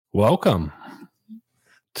Welcome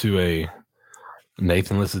to a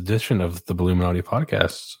Nathanless edition of the Illuminati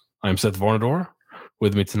podcast. I'm Seth Varnadore.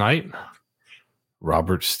 With me tonight,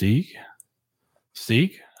 Robert Steeg.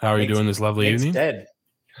 Steeg, how are you doing this lovely evening? Dead.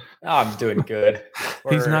 Oh, I'm doing good.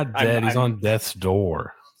 He's not dead. He's on death's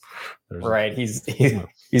door. Right. He's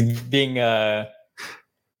being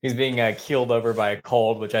keeled over by a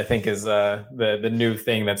cold, which I think is the new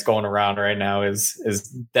thing that's going around right now is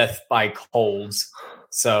death by colds.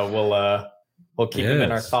 So we'll keep him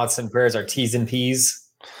in our thoughts and prayers, our T's and P's.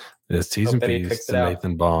 Yes, T's and P's to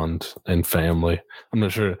Nathan Bond and family. I'm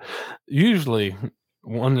not sure. Usually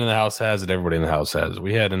one in the house has it, everybody in the house has it.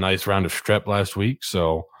 We had a nice round of strep last week,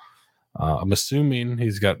 so I'm assuming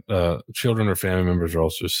he's got children or family members are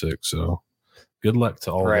also sick. So good luck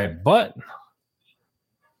to all of them. But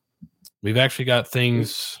we've actually got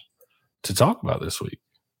things to talk about this week.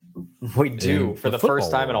 We do, for the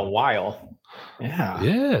first time in a while. Yeah.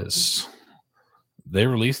 Yes. They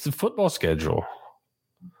released the football schedule,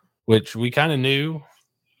 which we kind of knew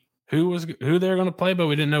who they were going to play, but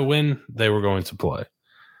we didn't know when they were going to play.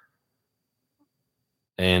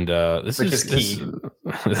 And this is key,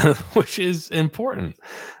 which is important.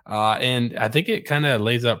 And I think it kind of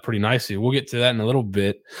lays out pretty nicely. We'll get to that in a little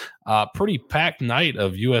bit. Pretty packed night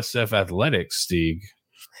of USF athletics, Steeg.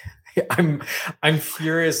 I'm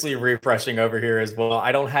furiously refreshing over here as well.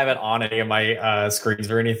 I don't have it on any of my screens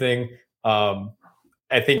or anything. I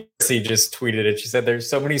think she just tweeted it. She said there's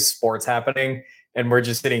so many sports happening, and we're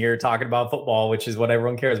just sitting here talking about football, which is what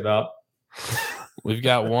everyone cares about. We've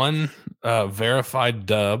got one verified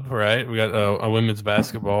dub, right? We got a women's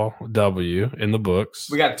basketball W in the books.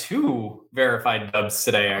 We got two verified dubs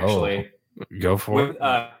today, actually. Oh, go for it.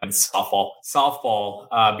 Softball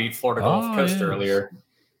beat Florida Gulf Coast earlier.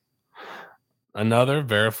 Another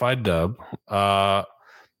verified dub.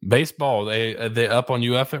 Baseball, they up on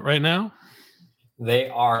UF right now? They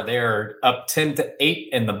are. They're up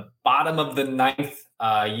 10-8 in the bottom of the ninth.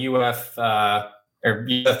 UF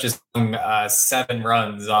just hung 7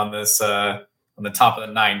 runs on this on the top of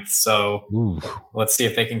the ninth. So Let's see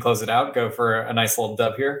if they can close it out. Go for a nice little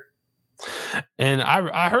dub here. And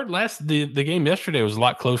I heard the game yesterday was a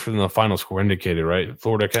lot closer than the final score indicated, right?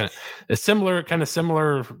 Florida kind of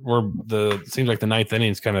similar, where seems like the ninth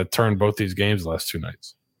innings kind of turned both these games the last 2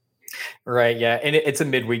 nights. Right, yeah, and it's a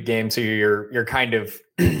midweek game, so you're kind of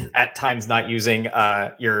at times not using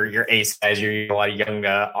your ace guys. You're using a lot of young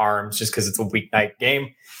arms just because it's a weeknight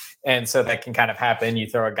game, and so that can kind of happen. You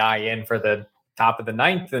throw a guy in for the top of the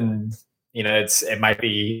ninth, and it might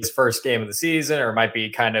be his first game of the season, or it might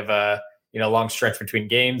be kind of a long stretch between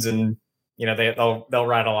games, and they'll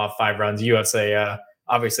rattle off 5 runs. UF's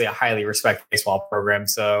obviously a highly respected baseball program,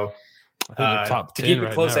 so I think top 10 to keep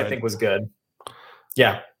it close, right now, I think was good.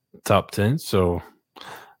 Yeah. Top 10, so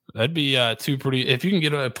that'd be 2 pretty. If you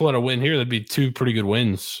can pull out a win here, that'd be 2 pretty good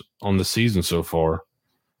wins on the season so far.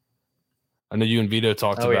 I know you and Vito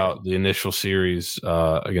talked about the initial series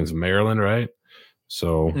against Maryland, right?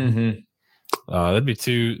 So that'd be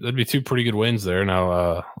 2 pretty good wins there.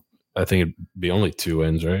 Now I think it'd be only 2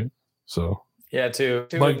 wins, right? So yeah, 2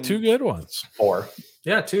 good ones. 4.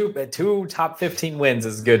 Yeah, 2 top 15 wins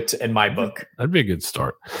is good in my book. That'd be a good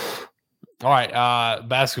start. All right,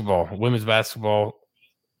 basketball, women's basketball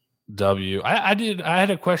W. I had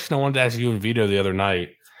a question I wanted to ask you and Vito the other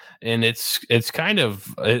night, and it's kind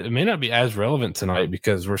of, it may not be as relevant tonight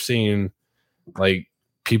because we're seeing like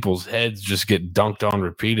people's heads just get dunked on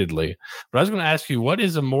repeatedly. But I was going to ask you, what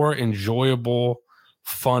is a more enjoyable,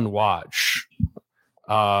 fun watch?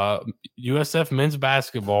 USF men's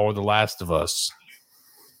basketball or The Last of Us?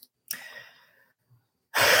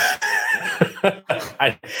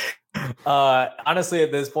 Honestly,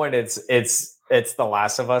 at this point, it's The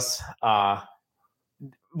Last of Us.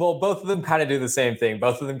 Well, both of them kind of do the same thing.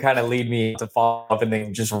 Both of them kind of lead me to fall off and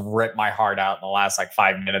then just rip my heart out in the last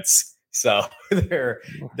 5 minutes. So they're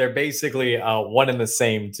basically one and the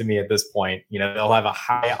same to me at this point. They'll have a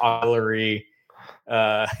high artillery.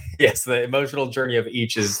 Yes, the emotional journey of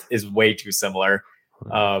each is way too similar.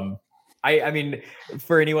 I mean,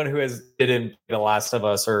 for anyone who didn't The Last of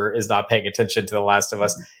Us or is not paying attention to The Last of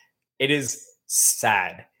Us, it is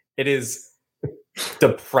sad. It is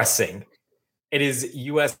depressing. It is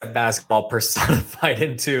U.S. basketball personified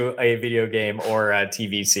into a video game or a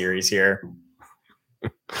TV series here.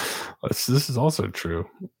 This is also true.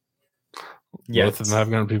 Yes. Both of them have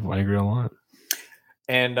gotten people angry a lot.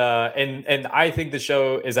 And I think the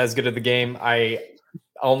show is as good as the game. I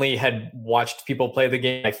only had watched people play the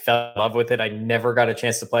game. I fell in love with it. I never got a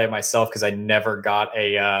chance to play it myself because I never got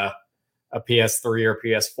a PS3 or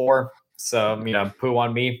PS4. So, poo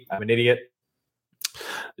on me. I'm an idiot.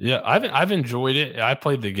 Yeah, I've enjoyed it. I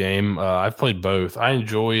played the game. I've played both. I've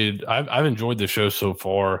enjoyed the show so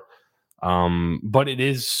far. But it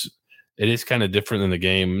is kind of different than the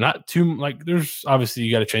game. Not too like there's obviously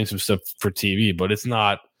you got to change some stuff for TV, but it's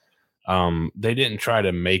not. They didn't try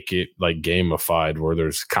to make it like gamified where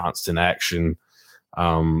there's constant action.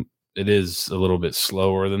 It is a little bit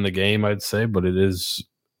slower than the game, I'd say, but the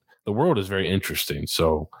world is very interesting.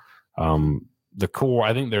 So, the core,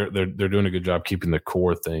 I think they're doing a good job keeping the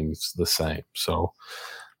core things the same. So,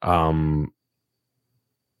 I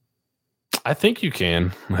think you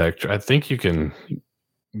can, Hector. I think you can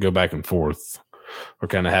go back and forth or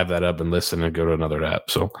kind of have that up and listen and go to another app.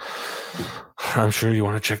 So I'm sure you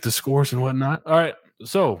want to check the scores and whatnot. All right.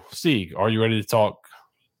 So, Steeg, are you ready to talk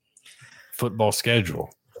football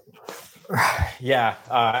schedule? Yeah.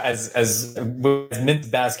 As men's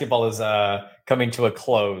basketball is coming to a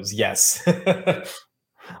close, yes.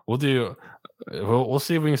 We'll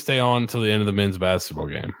see if we can stay on until the end of the men's basketball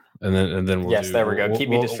game. And then we'll there we go. Keep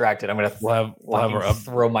me distracted. I'm gonna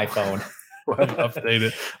throw my phone. an update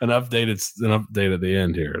at the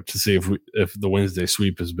end here to see if the Wednesday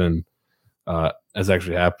sweep has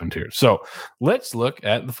actually happened here. So let's look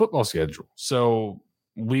at the football schedule. So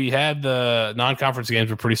we had the non-conference games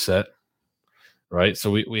were pretty set, right?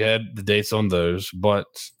 So we had the dates on those, but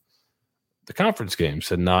the conference games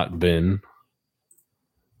had not been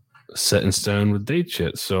set in stone with dates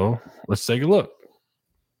yet. So let's take a look.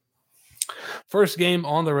 First game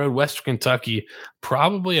on the road, Western Kentucky,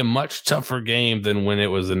 probably a much tougher game than when it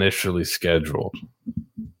was initially scheduled.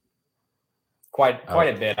 Quite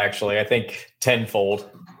a bit, actually. I think tenfold,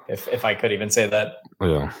 if I could even say that.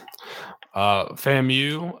 Yeah.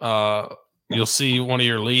 FAMU, you'll see one of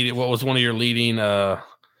your leading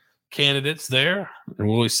candidates there, and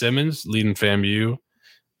Willie Simmons leading FAMU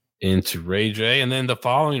into Ray J. And then the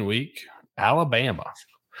following week, Alabama.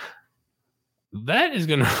 That's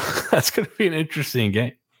gonna be an interesting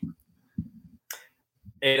game.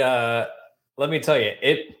 Let me tell you,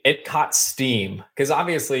 it caught steam because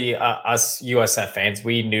obviously us USF fans,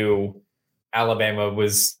 we knew Alabama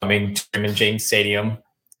was coming to Raymond James Stadium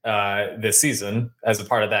this season as a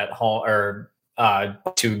part of that home or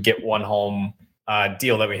to get one home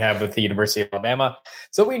deal that we have with the University of Alabama.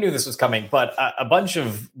 So we knew this was coming, but a bunch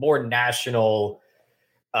of more national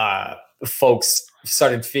folks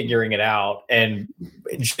started figuring it out, and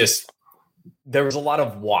there was a lot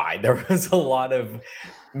of why. There was a lot of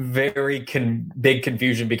very big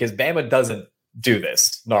confusion because Bama doesn't do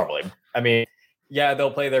this normally. I mean, yeah,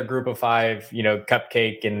 they'll play their group of five,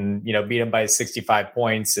 cupcake and, beat them by 65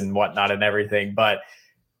 points and whatnot and everything. But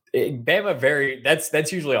Bama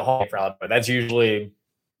that's usually a home for Alabama. That's usually,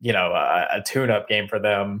 a tune-up game for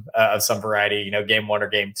them of some variety, game one or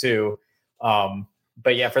game two.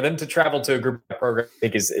 But yeah, for them to travel to a group program, I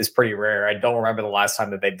think is pretty rare. I don't remember the last time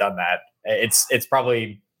that they've done that. It's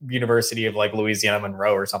probably University of like Louisiana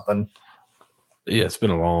Monroe or something. Yeah, it's been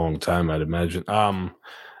a long time, I'd imagine.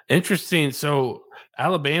 Interesting. So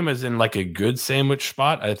Alabama's in like a good sandwich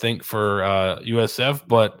spot, I think, for USF.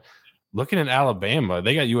 But looking at Alabama,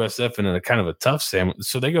 they got USF in a kind of a tough sandwich.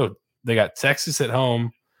 So they got Texas at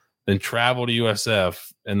home, then travel to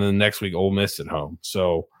USF, and then next week Ole Miss at home.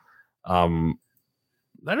 So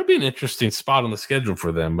that'll be an interesting spot on the schedule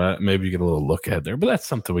for them. Maybe you get a little look at there, but that's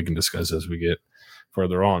something we can discuss as we get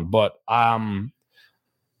further on. But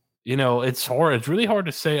it's hard. It's really hard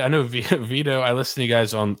to say. I know Vito. I listened to you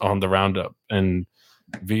guys on the roundup, and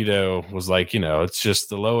Vito was like, it's just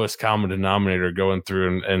the lowest common denominator going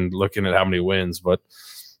through and looking at how many wins. But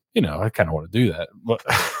I kind of want to do that. But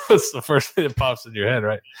that's the first thing that pops in your head,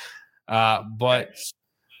 right? But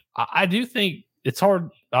I do think it's hard,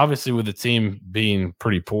 obviously, with the team being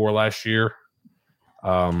pretty poor last year,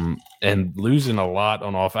 and losing a lot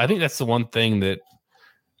on offense. I think that's the one thing that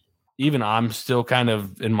even I'm still kind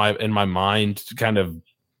of in my mind kind of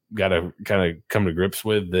got to kind of come to grips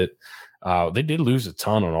with that. They did lose a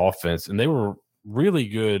ton on offense, and they were really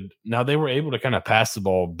good. Now they were able to kind of pass the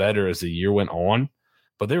ball better as the year went on,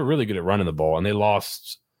 but they were really good at running the ball, and they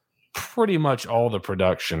lost pretty much all the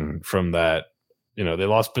production from that. They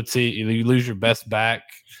lost Petit. You lose your best back,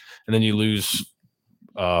 and then you lose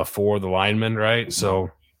 4 of the linemen, right?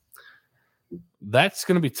 So that's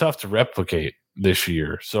going to be tough to replicate this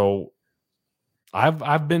year. So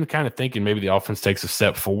I've been kind of thinking maybe the offense takes a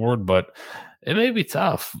step forward, but it may be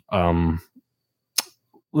tough.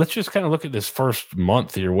 Let's just kind of look at this first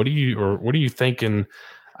month here. What are you thinking?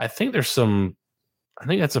 I think that's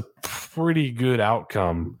a pretty good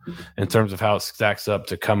outcome in terms of how it stacks up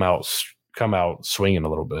to come out swinging a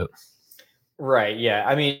little bit. Right. Yeah.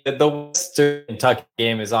 I mean, the Western Kentucky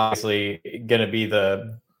game is obviously going to be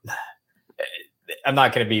the I'm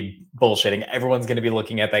not going to be bullshitting. Everyone's going to be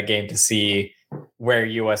looking at that game to see where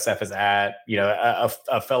USF is at. You know,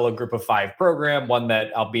 a fellow Group of 5 program, one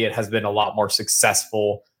that, albeit, has been a lot more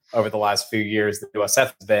successful over the last few years than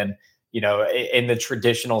USF has been. You know, in the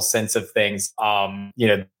traditional sense of things, you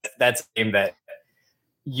know, that's a game that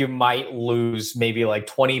you might lose maybe like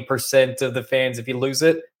 20% of the fans if you lose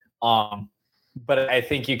it. But I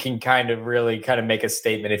think you can kind of make a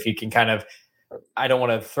statement if you can kind of, I don't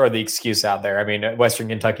want to throw the excuse out there. I mean, Western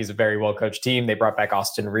Kentucky is a very well-coached team. They brought back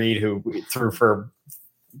Austin Reed, who threw for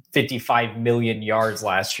 55 million yards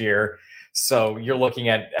last year. So you're looking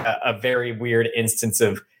at a very weird instance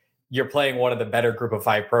of, you're playing one of the better Group of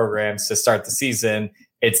 5 programs to start the season.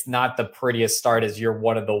 It's not the prettiest start, as you're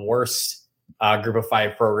one of the worst Group of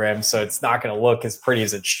 5 programs. So it's not going to look as pretty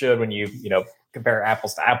as it should when you compare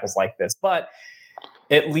apples to apples like this. But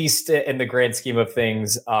at least in the grand scheme of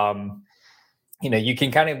things, you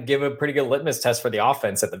can kind of give a pretty good litmus test for the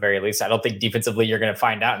offense at the very least. I don't think defensively you're going to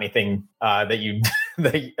find out anything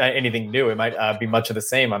anything new. It might be much of the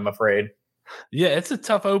same, I'm afraid. Yeah, it's a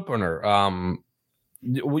tough opener.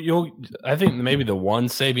 I think maybe the one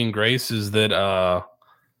saving grace is that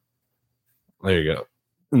there you go.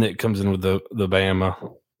 And it comes in with the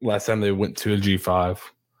Bama. Last time they went to a G5.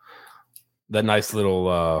 That nice little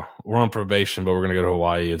we're on probation, but we're gonna go to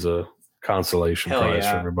Hawaii as a consolation prize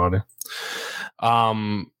for everybody.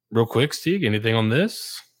 Real quick, Steeg, anything on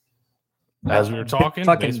this? As we were talking,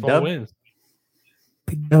 baseball wins.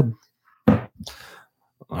 Big dub.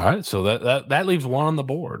 All right, so that leaves one on the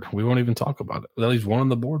board. We won't even talk about it. That leaves one on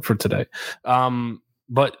the board for today.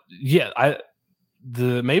 But yeah,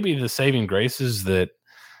 maybe the saving grace is that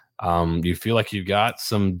you feel like you've got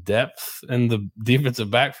some depth in the defensive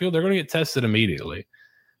backfield. They're going to get tested immediately.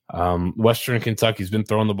 Western Kentucky's been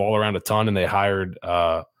throwing the ball around a ton, and they hired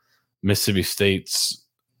Mississippi State's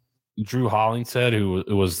Drew Hollingshead, who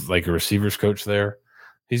was like a receivers coach there.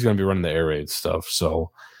 He's going to be running the air raid stuff.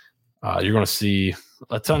 So you're going to see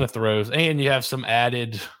a ton of throws, and you have some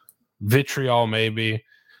added vitriol maybe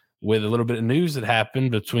with a little bit of news that happened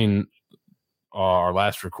between our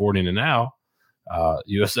last recording and now.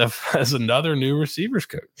 USF has another new receivers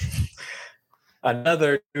coach.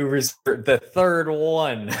 The third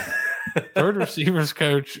one. Third receivers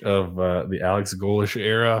coach of the Alex Golish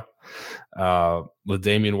era, with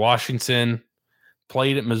Damian Washington.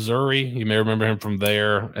 Played at Missouri. You may remember him from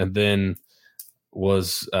there, and then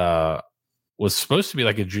was supposed to be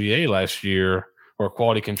like a GA last year or a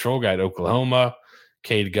quality control guy at Oklahoma.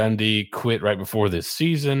 Cade Gundy quit right before this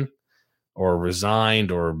season, or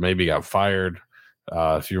resigned, or maybe got fired.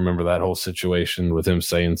 If you remember that whole situation with him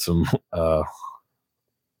saying some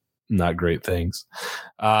not great things.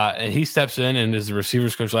 And he steps in and is the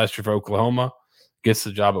receivers coach last year for Oklahoma, gets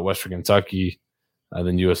the job at Western Kentucky.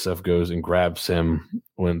 Then USF goes and grabs him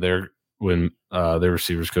when their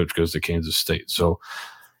receivers coach goes to Kansas State. So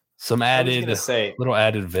some little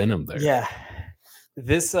added venom there. Yeah.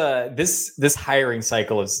 This hiring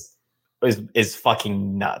cycle is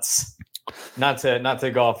fucking nuts. Not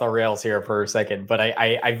to go off the rails here for a second, but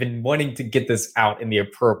I've been wanting to get this out in the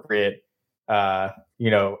appropriate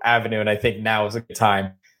avenue, and I think now is a good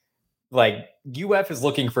time. Like, UF is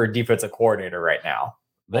looking for a defensive coordinator right now.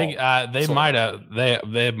 They might have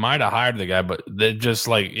hired the guy, but they just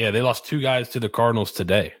they lost 2 guys to the Cardinals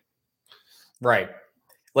today. Right.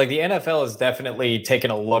 Like, the NFL is definitely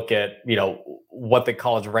taking a look at what the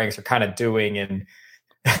college ranks are kind of doing, and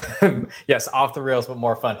yes, off the rails, but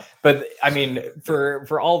more fun. But I mean,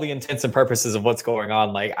 for all the intents and purposes of what's going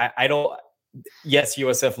on, like I don't. Yes,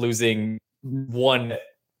 USF losing 1-2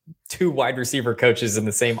 wide receiver coaches in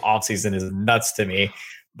the same offseason is nuts to me.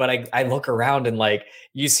 But I look around and like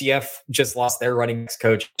UCF just lost their running backs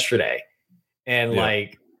coach yesterday, and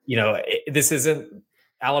this isn't.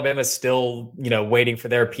 Alabama's still waiting for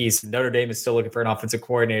their piece. Notre Dame is still looking for an offensive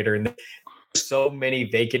coordinator, and so many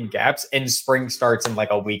vacant gaps, and spring starts in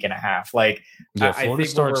like a week and a half. Like, Florida I think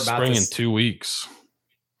starts spring in 2 weeks.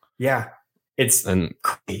 Yeah, it's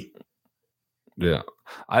crazy. Yeah,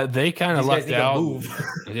 they kind of lucked out.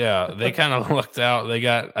 Yeah, they kind of lucked out.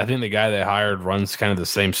 I think the guy they hired runs kind of the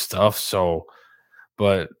same stuff. So,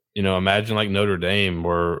 but imagine like Notre Dame,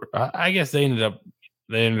 where I guess they ended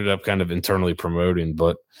up kind of internally promoting,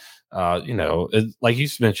 but like you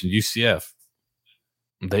mentioned, UCF.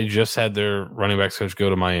 They just had their running backs coach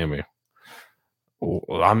go to Miami.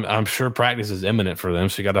 I'm sure practice is imminent for them,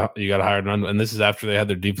 so you got to hire another. And this is after they had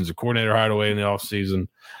their defensive coordinator hired away in the offseason,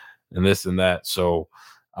 and this and that. So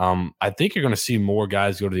I think you're going to see more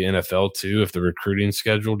guys go to the NFL too if the recruiting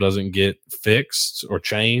schedule doesn't get fixed or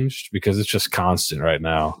changed, because it's just constant right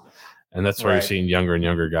now. And that's where you're seeing younger and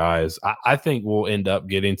younger guys. I think we'll end up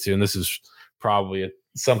getting to, and this is probably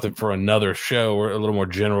something for another show or a little more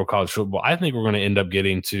general college football. I think we're going to end up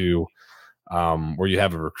getting to where you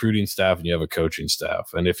have a recruiting staff and you have a coaching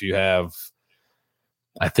staff. And if you have,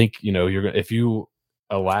 I think, if you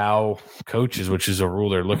allow coaches, which is a rule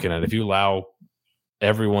they're looking at, if you allow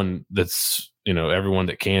everyone everyone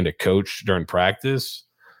that can to coach during practice,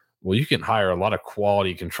 well, you can hire a lot of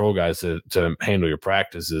quality control guys to handle your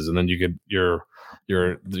practices. And then you could,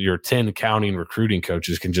 your 10 counting recruiting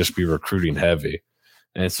coaches can just be recruiting heavy.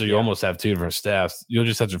 And so you almost have two different staffs. You'll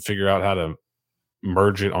just have to figure out how to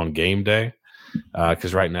merge it on game day.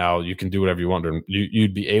 Because right now you can do whatever you want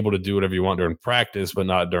you'd be able to do whatever you want during practice, but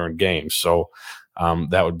not during games. So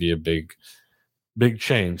that would be a big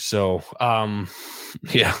change. So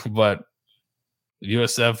but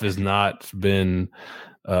USF has not been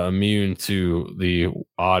immune to the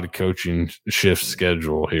odd coaching shift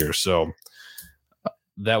schedule here. So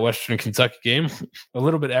that Western Kentucky game, a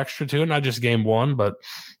little bit extra to it, not just game one, but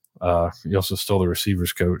you also stole the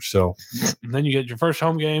receivers coach. So then you get your first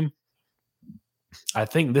home game. I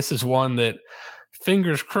think this is one that,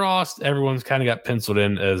 fingers crossed, everyone's kind of got penciled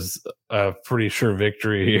in as a pretty sure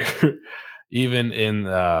victory here. even in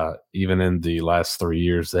the last 3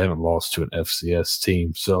 years, they haven't lost to an FCS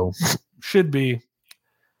team, so should be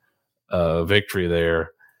a victory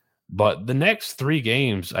there. But the next 3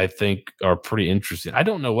 games, I think, are pretty interesting. I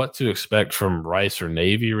don't know what to expect from Rice or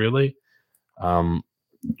Navy, really.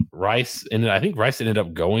 Rice ended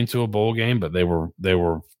up going to a bowl game, but they were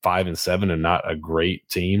 5-7 and not a great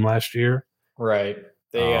team last year. Right.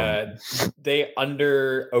 They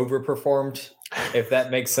overperformed, if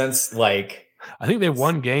that makes sense. Like, I think they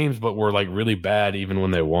won games, but were like really bad even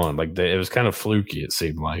when they won. Like it was kind of fluky, it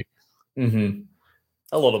seemed like. Mm-hmm.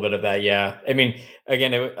 A little bit of that, yeah. I mean,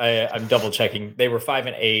 again, I'm double checking. They were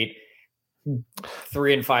 5-8.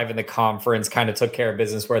 3-5 in the conference, kind of took care of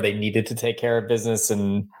business where they needed to take care of business,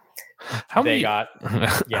 and how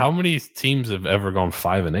many teams have ever gone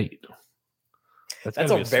 5-8?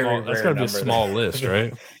 That's a very that's got to be a small list,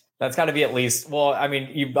 right? That's got to be at least. Well, I mean,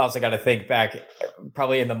 you've also got to think back,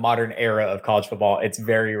 probably in the modern era of college football, it's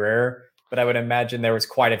very rare. But I would imagine there was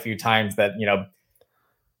quite a few times that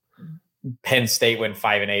Penn State went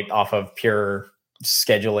 5-8 off of pure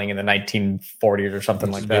scheduling in the 1940s or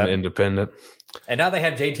something like that. Independent. And now they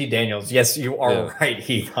have JT Daniels. Yes, you are right,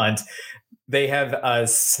 Heath Hunt. They have a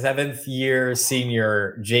 7th-year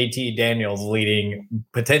senior JT Daniels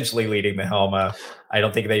potentially leading the helm. I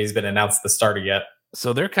don't think that he's been announced the starter yet.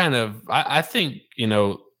 So they're kind of, I think,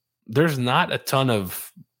 there's not a ton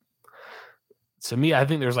of, to me, I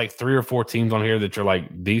think there's like 3 or 4 teams on here that you're like,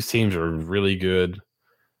 these teams are really good.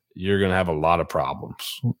 You're going to have a lot of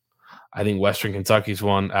problems. I think Western Kentucky's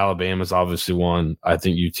one. Alabama's obviously one. I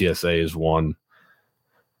think UTSA is one.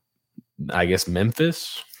 I guess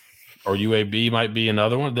Memphis or UAB might be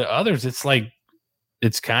another one. The others, it's like,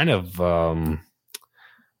 it's kind of, I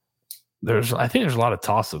think there's a lot of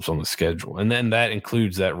toss-ups on the schedule. And then that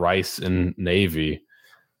includes that Rice and Navy.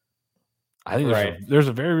 I think there's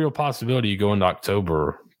a very real possibility you go into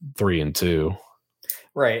October 3-2.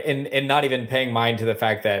 Right. And not even paying mind to the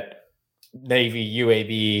fact that Navy,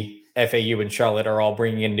 UAB, FAU, and Charlotte are all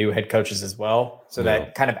bringing in new head coaches as well. So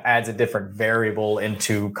that kind of adds a different variable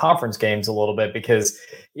into conference games a little bit because,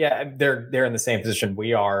 they're in the same position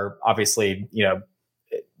we are. Obviously,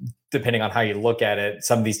 depending on how you look at it,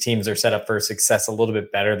 some of these teams are set up for success a little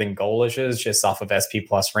bit better than Golish is just off of SP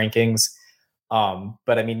Plus rankings.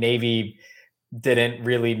 But I mean, Navy didn't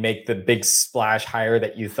really make the big splash hire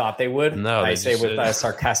that you thought they would. No, I say with a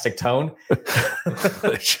sarcastic tone.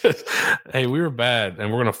 Hey, we were bad and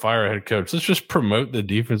we're going to fire a head coach. Let's just promote the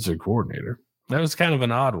defensive coordinator. That was kind of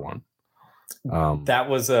an odd one. That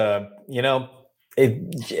was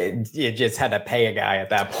it just had to pay a guy at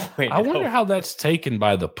that point. I wonder how that's taken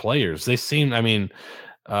by the players. They seem, Ken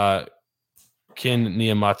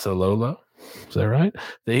Niumatalolo. Is that right?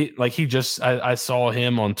 I saw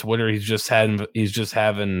him on Twitter. He's just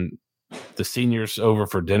having the seniors over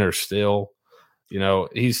for dinner still.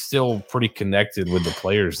 He's still pretty connected with the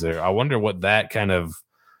players there. I wonder what that kind of,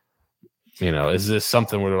 is this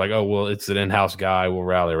something where they're like, oh, well, it's an in-house guy, we'll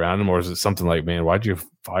rally around him, or is it something like, man, why'd you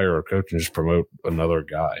fire a coach and just promote another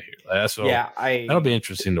guy here? That'll be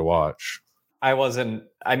interesting to watch. I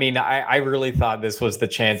really thought this was the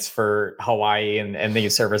chance for Hawaii and the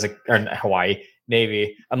service, or Hawaii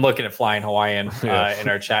Navy. I'm looking at Flying Hawaiian in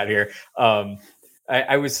our chat here.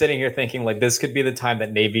 I was sitting here thinking like this could be the time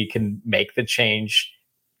that Navy can make the change,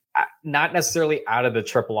 not necessarily out of the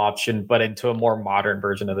triple option, but into a more modern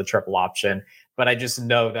version of the triple option. but I just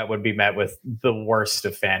know that would be met with the worst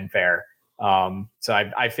of fanfare. So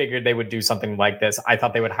I figured they would do something like this. I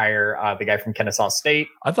thought they would hire the guy from Kennesaw State.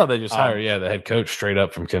 I thought they just hired, the head coach straight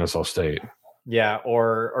up from Kennesaw State. Yeah,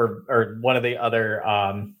 or one of the other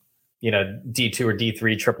D2 or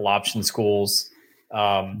D3 triple option schools.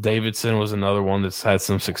 Davidson was another one that's had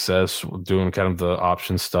some success doing kind of the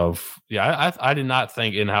option stuff. Yeah, I did not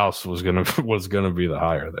think in-house was gonna be the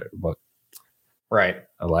hire there, but right,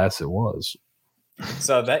 alas, it was.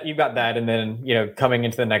 So that you got that, and then coming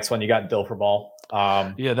into the next one, you got Dilfer Ball.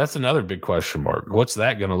 Yeah, that's another big question mark. What's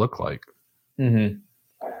that going to look like? Mm-hmm.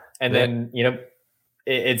 And then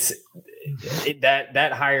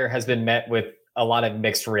that hire has been met with a lot of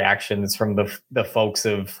mixed reactions from the folks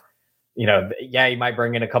of, you might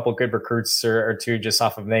bring in a couple good recruits or two just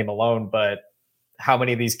off of name alone, but how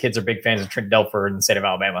many of these kids are big fans of Trent Dilfer in the state of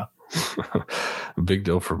Alabama? Big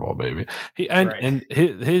Dilfer Ball, baby.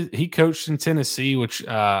 He coached in Tennessee, which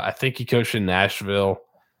I think he coached in Nashville.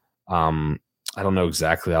 I don't know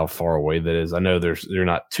exactly how far away that is. I know they're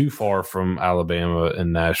not too far from Alabama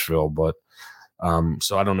and Nashville, but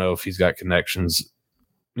so I don't know if he's got connections,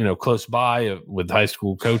 close by with high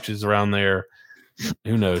school coaches around there.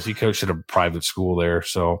 Who knows? He coached at a private school there,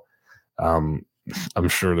 so I'm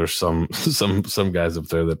sure there's some guys up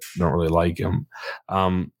there that don't really like him.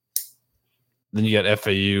 Then you got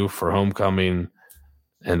FAU for homecoming,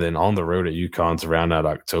 and then on the road at UConn to round out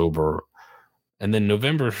October. And then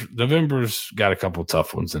November's got a couple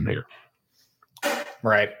tough ones in here.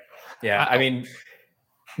 Right. Yeah. I mean,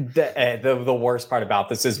 the worst part about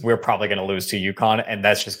this is we're probably going to lose to UConn, and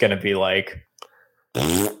that's just going to be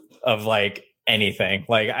anything.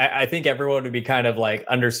 I think everyone would be kind of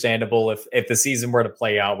understandable if the season were to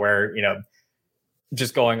play out where,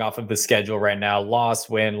 just going off of the schedule right now, loss,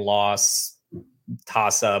 win, loss,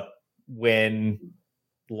 toss up, win,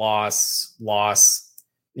 loss,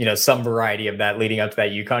 some variety of that leading up to that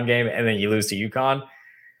UConn game, and then you lose to UConn.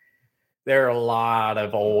 There are a lot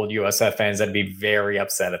of old USF fans that'd be very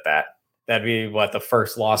upset at that. That'd be the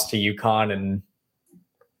first loss to UConn in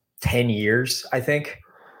 10 years, I think.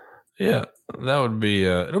 Yeah, that would be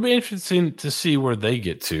it'll be interesting to see where they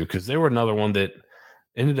get to, because they were another one that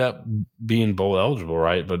ended up being bowl eligible,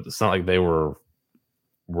 right? But it's not like they were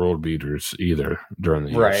world beaters either during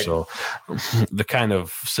the year. Right. So the kind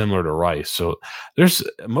of similar to Rice. So there's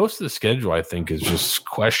most of the schedule, I think, is just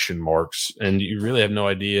question marks, and you really have no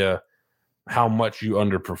idea how much you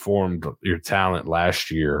underperformed your talent last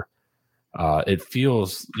year. It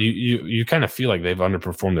feels you kind of feel like they've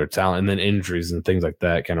underperformed their talent, and then injuries and things like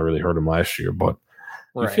that kind of really hurt them last year. But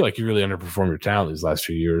you feel like you really underperformed your talent these last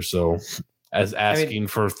few years. So as asking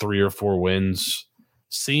for 3 or 4 wins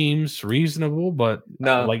seems reasonable, but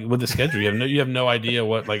no, with the schedule, you have no idea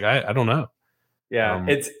what. I don't know. Yeah,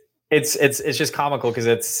 it's just comical because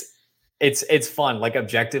it's fun,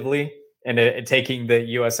 objectively, and taking the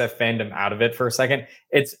USF fandom out of it for a second.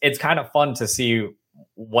 It's kind of fun to see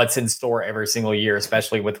what's in store every single year,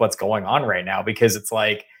 especially with what's going on right now, because it's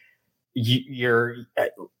you're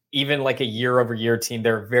even a year over year team.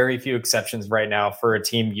 There are very few exceptions right now for a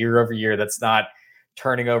team year over year that's not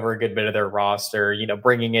turning over a good bit of their roster,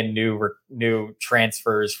 bringing in new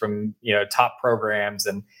transfers from, top programs.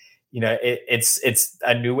 And, it's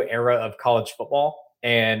a new era of college football,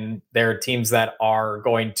 and there are teams that are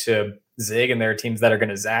going to zig and there are teams that are going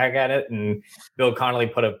to zag at it. And Bill Connolly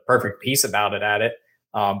put a perfect piece about it at it.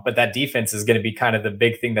 But that defense is going to be kind of the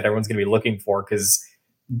big thing that everyone's going to be looking for, because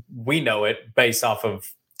we know it based off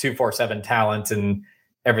of 247 talent and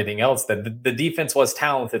everything else, that the defense was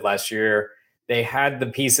talented last year. They had the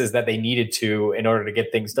pieces that they needed to in order to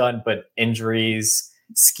get things done, but injuries,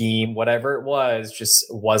 scheme, whatever it was, just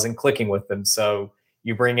wasn't clicking with them. So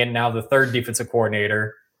you bring in now the third defensive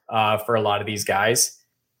coordinator for a lot of these guys.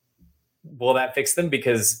 Will that fix them?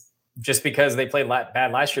 Because just because they played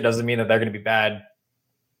bad last year doesn't mean that they're going to be bad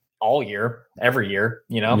all year, every year,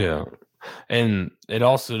 Yeah. And it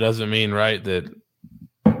also doesn't mean, right, that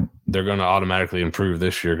they're going to automatically improve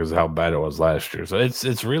this year because of how bad it was last year. So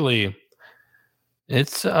it's really...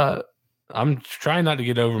 I'm trying not to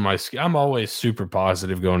get over my skin. I'm always super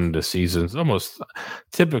positive going into seasons. Almost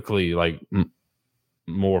typically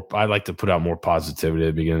more. I like to put out more positivity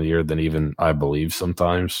at the beginning of the year than even I believe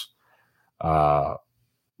sometimes.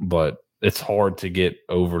 But it's hard to get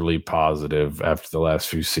overly positive after the last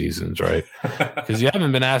few seasons, right? Because you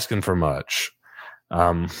haven't been asking for much.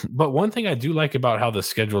 But one thing I do like about how the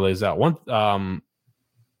schedule lays out.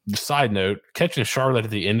 Side note: catching Charlotte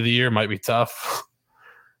at the end of the year might be tough.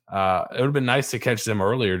 It would have been nice to catch them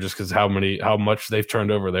earlier, just because how much they've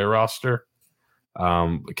turned over their roster.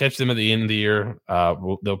 Catch them at the end of the year.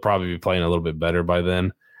 They'll probably be playing a little bit better by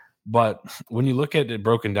then. But when you look at it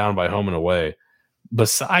broken down by home and away,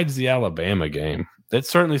 besides the Alabama game, it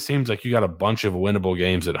certainly seems like you got a bunch of winnable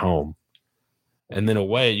games at home. And then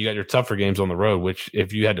away, you got your tougher games on the road, which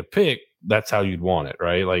if you had to pick, that's how you'd want it,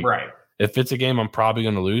 right? Like, right. If it's a game I'm probably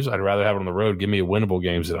going to lose, I'd rather have it on the road. Give me winnable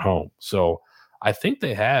games at home. So I think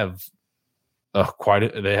they have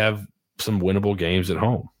they have some winnable games at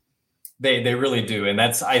home. They really do. And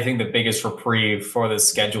that's, I think, the biggest reprieve for this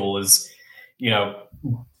schedule is,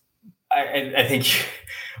 I think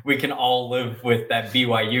we can all live with that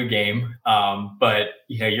BYU game. But,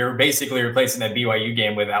 you're basically replacing that BYU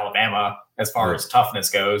game with Alabama as far as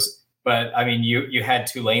toughness goes. But, I mean, you had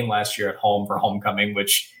Tulane last year at home for homecoming,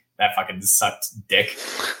 which that fucking sucked dick.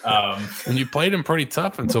 And you played them pretty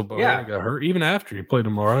tough until Bowen got hurt. Even after you played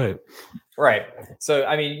them all right. Right. So,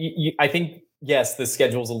 I mean, I think, yes, the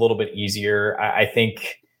schedule's a little bit easier. I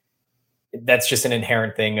think that's just an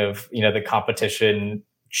inherent thing of, the competition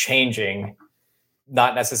changing,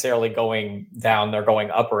 not necessarily going down or going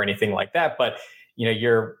up or anything like that. But,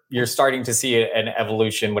 you're starting to see an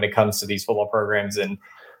evolution when it comes to these football programs. And,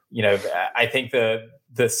 I think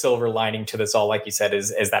the silver lining to this all, like you said,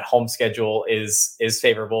 is that home schedule is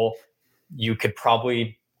favorable. You could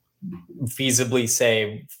probably feasibly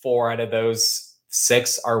say 4 out of those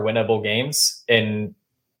 6 are winnable games in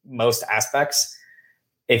most aspects.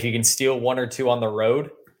 If you can steal 1 or 2 on the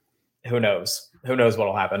road, who knows? Who knows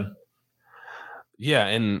what'll happen? Yeah,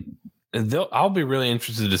 and I'll be really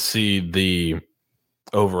interested to see the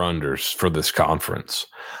over-unders for this conference.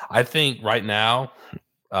 I think right now,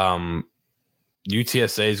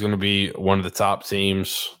 UTSA is going to be one of the top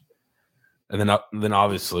teams, and then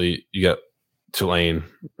obviously you got Tulane,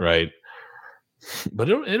 right? But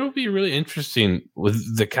it'll be really interesting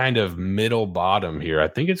with the kind of middle bottom here. I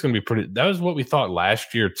think it's going to be pretty. That was what we thought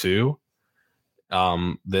last year too.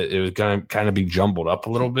 That it was going to kind of be jumbled up a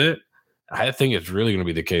little bit. I think it's really going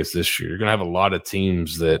to be the case this year. You're going to have a lot of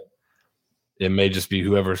teams that it may just be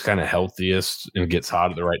whoever's kind of healthiest and gets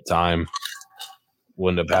hot at the right time will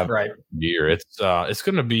end up having a year. It's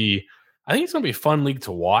going to be. I think it's going to be a fun league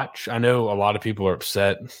to watch. I know a lot of people are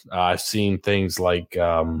upset. I've seen things like.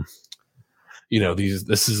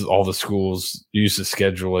 This is all the schools used to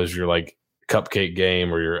schedule as your like cupcake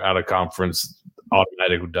game or your out of conference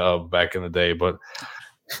automatic dub back in the day. But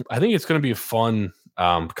I think it's going to be a fun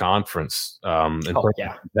conference in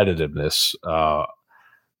competitiveness.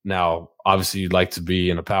 Now, obviously, you'd like to be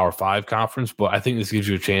in a Power 5 conference, but I think this gives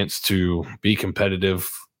you a chance to be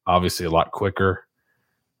competitive, obviously, a lot quicker,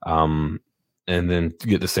 and then to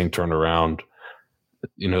get this thing turned around.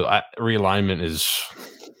 Realignment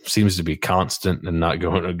seems to be constant and not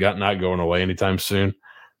going away anytime soon.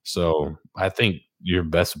 So I think your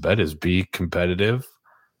best bet is be competitive.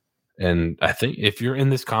 And I think if you're in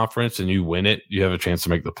this conference and you win it, you have a chance to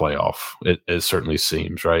make the playoff. It certainly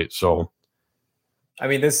seems, right? So, I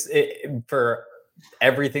mean, for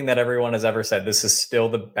everything that everyone has ever said, this is still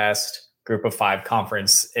the best group of 5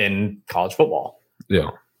 conference in college football. Yeah.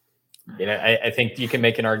 I think you can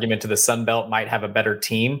make an argument to the Sun Belt might have a better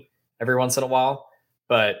team every once in a while.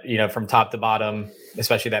 But, from top to bottom,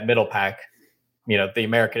 especially that middle pack, the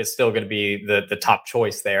American is still going to be the top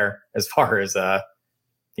choice there as far as,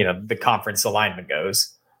 the conference alignment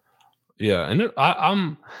goes. Yeah. And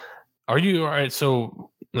are you all right? So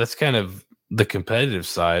that's kind of the competitive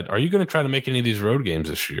side. Are you going to try to make any of these road games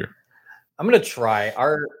this year? I'm going to try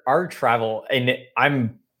our travel. And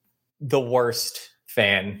I'm the worst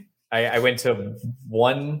fan. I went to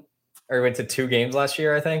 2 games last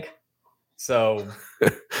year, I think. So,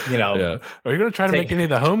 yeah. Are you going to try to make any of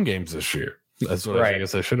the home games this year? That's what I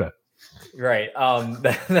guess I should have. Right.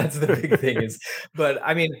 That's the big thing is, but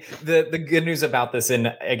I mean, the good news about this,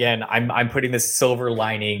 and again, I'm putting this silver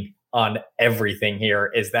lining on everything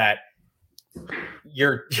here, is that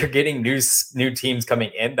you're getting new teams coming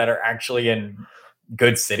in that are actually in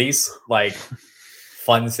good cities, like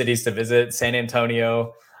fun cities to visit. San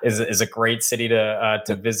Antonio is a great city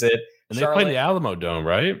to visit. And they play in the Alamo Dome,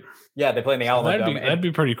 right? Yeah, they play in the Alamo Dome. That'd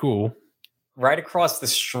be pretty cool. Right across the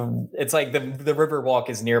street, it's like the River Walk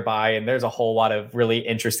is nearby, and there's a whole lot of really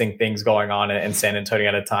interesting things going on in San Antonio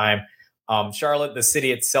at a time. Charlotte, the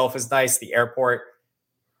city itself is nice. The airport,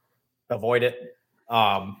 avoid it.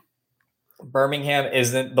 Birmingham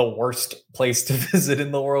isn't the worst place to visit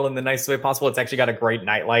in the world in the nicest way possible. It's actually got a great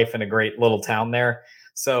nightlife and a great little town there.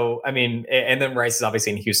 So, I mean, and then Rice is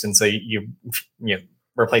obviously in Houston. So you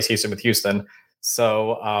replace Houston with Houston.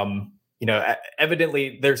 So,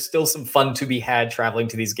 evidently there's still some fun to be had traveling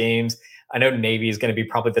to these games. I know Navy is going to be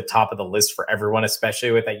probably the top of the list for everyone,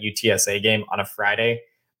 especially with that UTSA game on a Friday.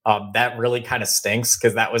 That really kind of stinks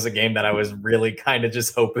because that was a game that I was really kind of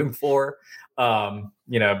just hoping for, having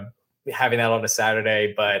that on a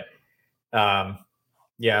Saturday. But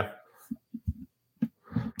yeah.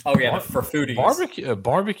 Oh yeah, for foodies.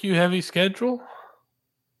 Barbecue heavy schedule.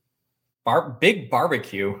 Big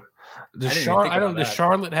barbecue. Does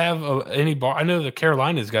Charlotte have any bar? I know the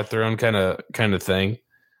Carolinas got their own kind of thing.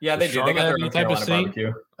 Yeah, they do. They got their own Carolina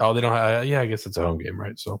barbecue. Oh, they don't have. Yeah, I guess it's a home game,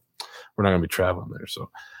 right? So we're not going to be traveling there. So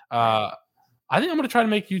I think I'm going to try to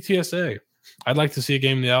make UTSA. I'd like to see a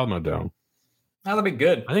game in the Alamo Dome. Oh, that'd be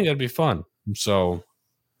good. I think that'd be fun. So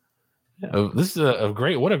this is a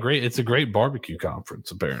great barbecue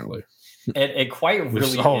conference. Apparently, it quite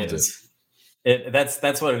really is.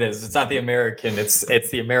 That's what it is. It's not the American. It's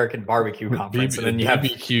the American barbecue conference, and then you have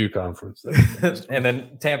BBQ conference, and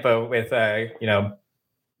then Tampa with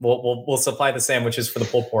we'll supply the sandwiches for the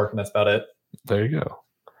pulled pork, and that's about it. There you go.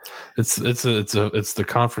 It's the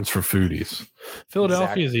conference for foodies.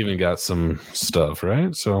 Philadelphia's even got some stuff,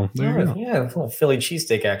 right? So there you go. Yeah, a little Philly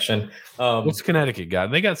cheesesteak action. What's Connecticut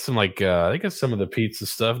got? They got some they got some of the pizza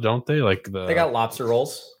stuff, don't they? They got lobster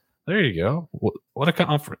rolls. There you go. What a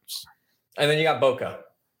conference. And then you got Boca.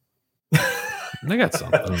 They got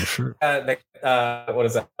something, I'm sure. What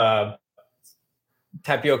is that?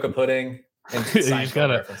 Tapioca pudding. And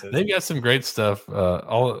they've got some great stuff.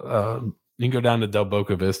 You can go down to Del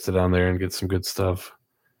Boca Vista down there and get some good stuff.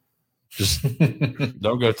 Just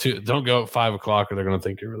don't go at 5 o'clock or they're going to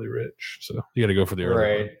think you're really rich. So you got to go for the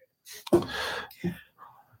early. Right.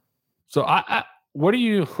 So what do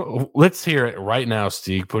you? Let's hear it right now,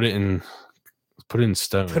 Steeg. Put it in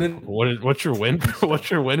stone. What's your win? What's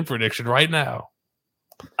your win prediction right now?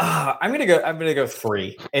 I'm gonna go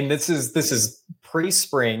 3, and this is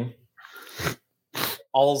pre-spring.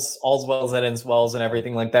 All's well that ends well, and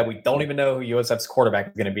everything like that. We don't even know who USF's quarterback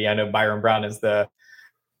is going to be. I know Byron Brown is the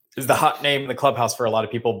hot name in the clubhouse for a lot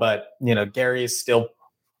of people, but Gary is still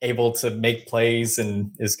able to make plays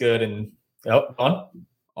and is good. And on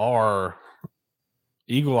our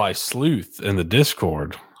Eagle Eye Sleuth in the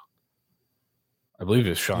Discord, I believe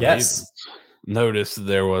it's Sean. Yes. Noticed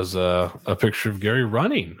there was a picture of Gary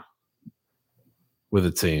running with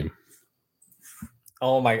a team.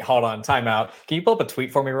 Oh my! Hold on, timeout. Can you pull up a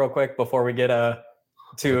tweet for me real quick before we get to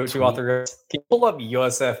author? Can you pull up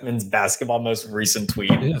USF men's basketball most recent tweet?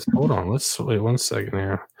 Yes. Hold on. Let's wait 1 second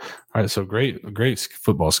here. All right. So great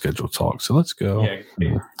football schedule talk. So let's go.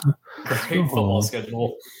 Yeah. Great football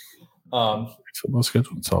schedule. Football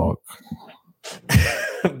schedule talk.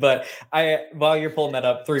 But while you're pulling that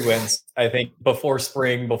up, 3 wins. I think before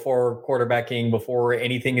spring, before quarterbacking, before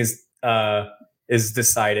anything is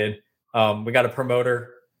decided. We got a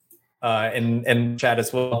promoter in chat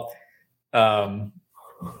as well.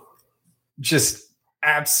 Just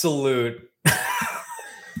absolute.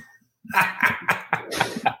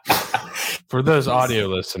 For those audio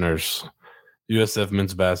listeners, USF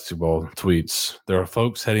men's basketball tweets, there are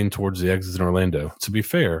folks heading towards the exits in Orlando. To be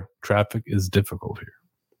fair, traffic is difficult here.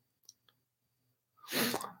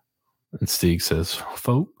 And Steeg says,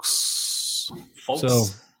 folks. So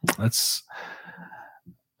that's...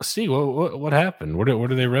 See what happened? What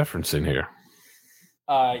are they referencing here?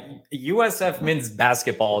 USF men's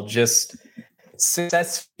basketball just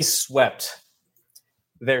successfully swept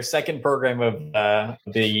their second program of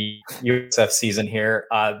the USF season here.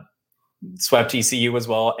 Swept ECU as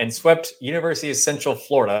well, and swept University of Central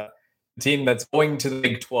Florida, a team that's going to the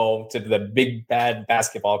Big 12, to the Big Bad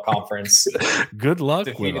Basketball Conference. Good luck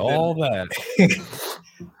with all that.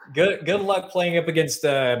 Good luck playing up against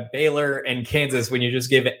Baylor and Kansas when you just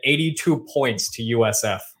give 82 points to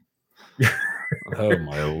USF. Oh,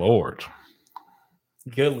 my Lord.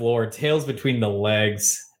 Good Lord. Tails between the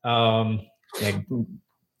legs.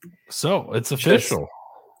 So it's official.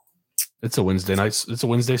 It's a Wednesday night. It's a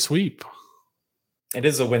Wednesday sweep. It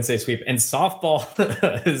is a Wednesday sweep. And softball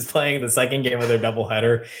is playing the second game of their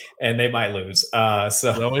doubleheader, and they might lose.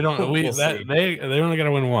 So we don't. They only got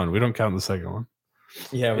to win one. We don't count the second one.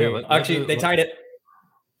 Yeah, they tied it.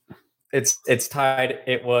 It's tied.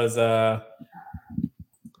 It was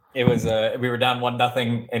we were down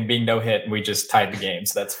 1-0 and being no hit, and we just tied the game.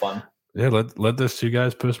 So that's fun. Yeah, let those two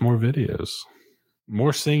guys post more videos,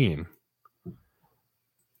 more singing,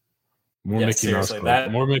 more Mickey Mouse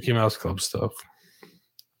Club, more Mickey Mouse Club stuff.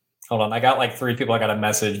 Hold on, I got like 3 people I got a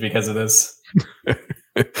message because of this.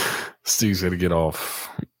 Steve's gonna get off.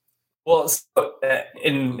 Well, so, we're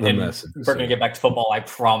going to get back to football, I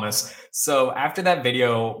promise. So after that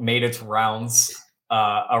video made its rounds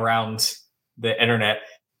around the internet,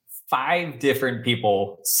 5 different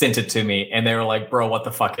people sent it to me, and they were like, "Bro, what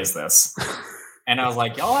the fuck is this?" And I was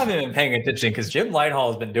like, "Y'all haven't been paying attention because Jim Lighthall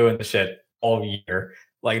has been doing the shit all year."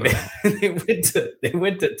 Like they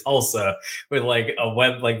went to Tulsa with like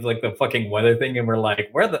the fucking weather thing, and we're like,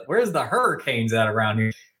 "Where's the hurricanes at around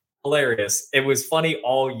here?" Hilarious. It was funny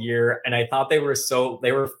all year, and I thought they were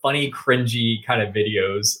funny, cringy kind of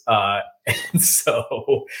videos. And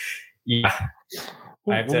so yeah,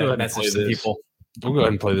 I have to message some people. We'll go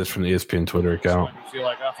ahead and play this from the ESPN Twitter account. I feel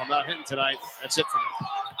like if I'm not hitting tonight, that's it for me.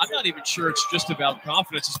 I'm not even sure it's just about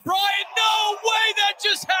confidence. It's Brian, no way that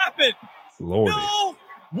just happened. Lordy. No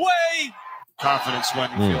way. Confidence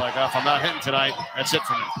when you feel like if I'm not hitting tonight, that's it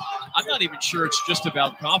for me. I'm not even sure it's just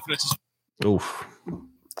about confidence. Oof.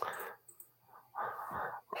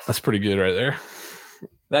 That's pretty good right there.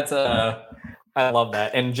 That's I love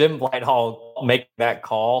that. And Jim Lighthall making that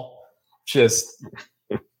call just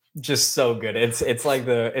so good. It's like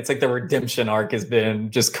the redemption arc has been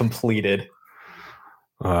just completed.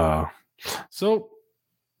 So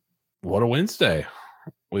what a Wednesday.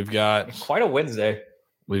 We've got quite a Wednesday.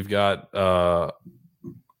 We've got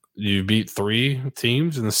you beat 3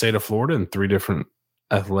 teams in the state of Florida in 3 different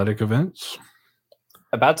athletic events.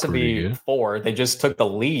 About to be good. 4. They just took the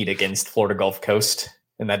lead against Florida Gulf Coast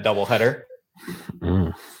in that doubleheader.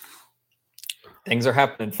 Things are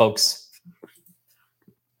happening, folks.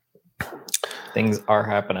 Things are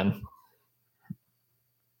happening.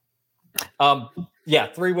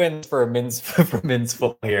 3 wins for men's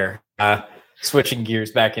football here. Switching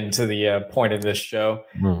gears back into the point of this show.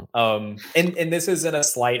 And this isn't a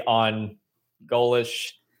slight on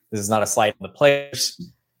Golish. This is not a slight on the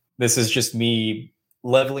players. This is just me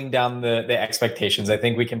leveling down the expectations. I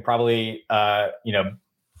think we can probably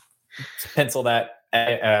pencil that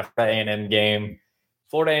A&M game.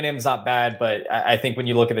 Florida A&M is not bad, but I think when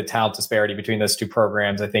you look at the talent disparity between those 2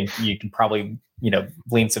 programs, I think you can probably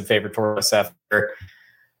lean some favor toward Seth.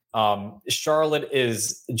 Charlotte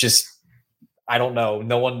is just, I don't know.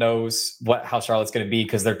 No one knows how Charlotte's going to be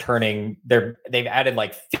because they've added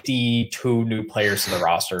like 52 new players to the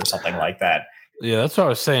roster or something like that. Yeah, that's what I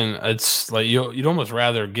was saying. It's like you'd almost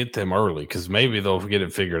rather get them early because maybe they'll get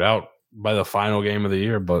it figured out by the final game of the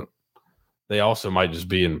year, but they also might just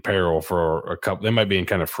be in peril for a couple. They might be in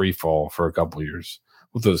kind of free fall for a couple of years.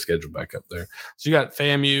 We'll throw the schedule back up there. So you got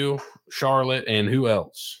FAMU, Charlotte, and who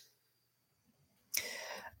else?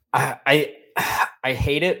 I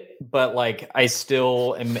hate it, but like I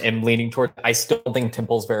still am leaning toward. I still think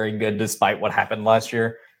Temple's very good despite what happened last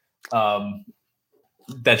year.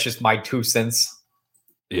 That's just my 2 cents.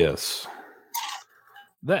 Yes,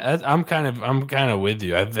 I'm kind of with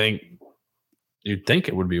you. I think you'd think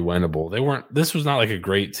it would be winnable. They weren't. This was not like a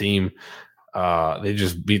great team. They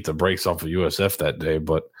just beat the brakes off of USF that day,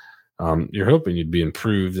 but you're hoping you'd be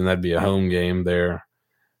improved, and that'd be a home game there.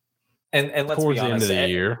 And let's towards be honest, the end of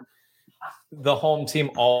the year, the home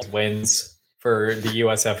team always wins for the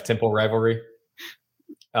USF Temple rivalry.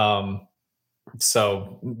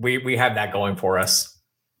 So we have that going for us.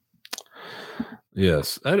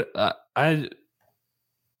 Yes, I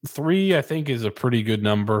 3 I think is a pretty good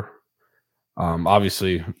number.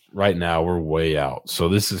 Obviously, right now we're way out, so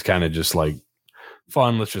this is kind of just like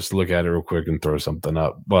fun. Let's just look at it real quick and throw something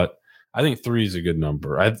up. But I think 3 is a good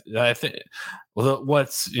number. I think. Well,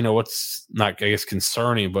 what's not, I guess,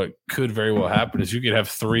 concerning, but could very well happen is you could have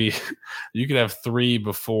 3. You could have 3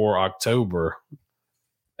 before October,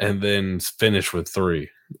 and then finish with 3.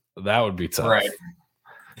 That would be tough. Right.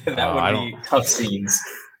 That would be tough scenes.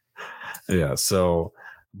 Yeah. So,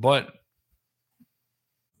 but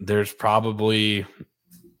there's probably,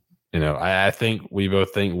 I think we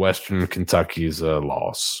both think Western Kentucky's a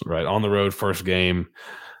loss, right? On the road, first game,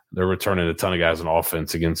 they're returning a ton of guys on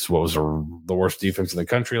offense against what was the worst defense in the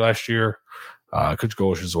country last year. Coach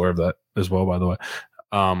Golish is aware of that as well, by the way.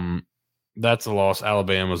 That's a loss.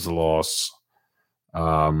 Alabama's a loss.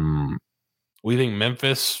 We think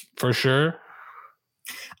Memphis for sure.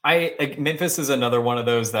 Memphis is another one of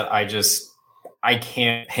those that I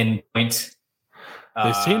can't pinpoint.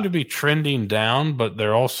 They seem to be trending down, but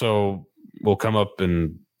they're also will come up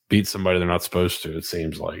and beat somebody they're not supposed to. It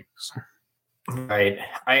seems like. Right.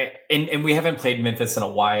 And we haven't played Memphis in a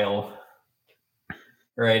while.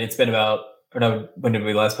 Right. It's been when did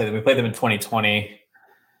we last play them? We played them in 2020.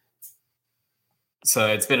 So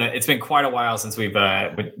it's been quite a while since we've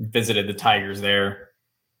visited the Tigers there.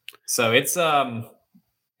 So it's a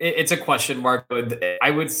question mark.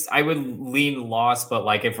 I would lean loss, but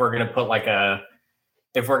like if we're gonna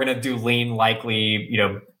do lean likely,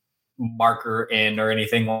 marker in or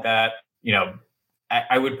anything like that,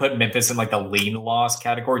 I would put Memphis in like the lean loss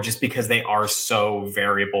category just because they are so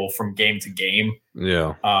variable from game to game.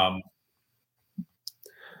 Yeah.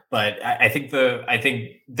 But I think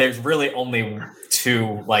there's really only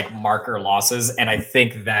 2 like marker losses, and I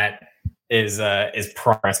think that is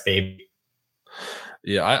progress, baby.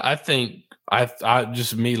 Yeah, I think I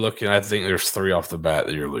just me looking, I think there's 3 off the bat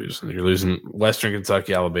that you're losing. You're losing Western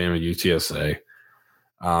Kentucky, Alabama, UTSA.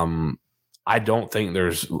 I don't think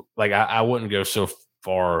there's like I wouldn't go so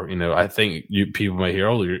far. I think people may hear,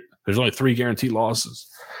 oh, there's only 3 guaranteed losses.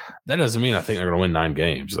 That doesn't mean I think they're going to win 9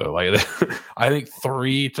 games though. Like I think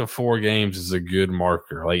 3 to 4 games is a good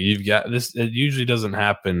marker. Like you've got this. It usually doesn't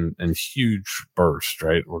happen in huge bursts,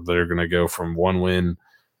 right? Where they're going to go from 1 win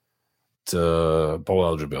to bowl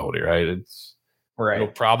eligibility, right? It'll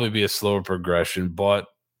probably be a slower progression, but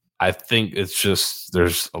I think it's just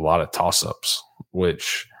there's a lot of toss-ups,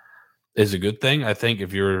 which is a good thing. I think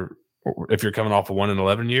if you're coming off a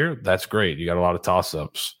 1-11 year, that's great. You got a lot of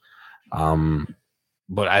toss-ups.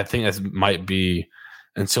 But I think that might be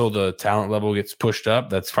until the talent level gets pushed up.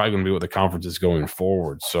 That's probably going to be what the conference is going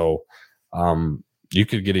forward. So you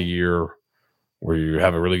could get a year where you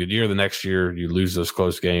have a really good year. The next year you lose those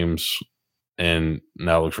close games, and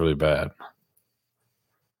now it looks really bad.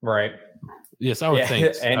 Right. Yes, I would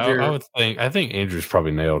think. Andrew, I would think. I think Andrew's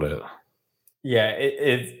probably nailed it. Yeah,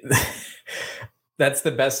 it that's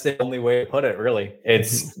the best and only way to put it. Really,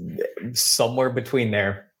 it's somewhere between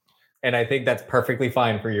there. And I think that's perfectly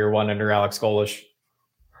fine for year 1 under Alex Golish.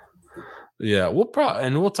 Yeah, we'll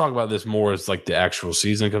talk about this more as like the actual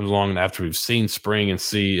season comes along and after we've seen spring and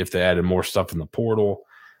see if they added more stuff in the portal.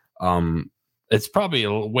 It's probably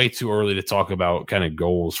way too early to talk about kind of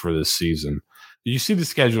goals for this season. You see the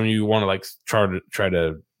schedule and you want to like try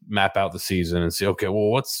to map out the season and see, okay, well,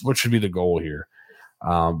 what should be the goal here?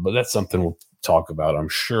 But that's something we'll talk about, I'm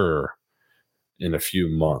sure, in a few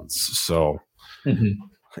months. So. Mm-hmm.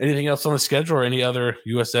 Anything else on the schedule or any other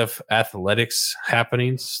USF athletics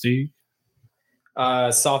happenings, Steve?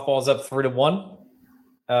 Softball's up 3-1.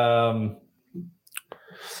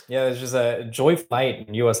 There's just a joyful night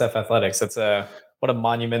in USF athletics. It's what a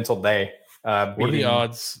monumental day. What are the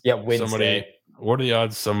odds? Yeah, Wednesday. What are the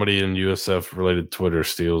odds somebody in USF related Twitter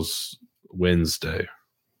steals Wednesday?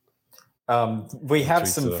 We have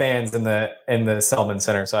some fans in the Selman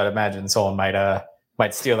Center, so I'd imagine someone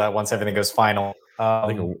might steal that once everything goes final. I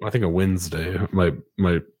think a Wednesday might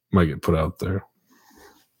get put out there.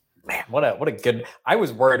 Man, what a good. I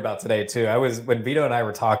was worried about today too. When Vito and I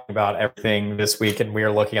were talking about everything this week, and we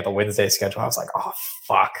were looking at the Wednesday schedule. I was like, oh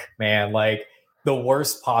fuck, man! Like the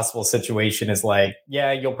worst possible situation is like,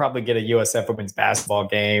 yeah, you'll probably get a USF women's basketball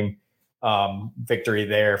game victory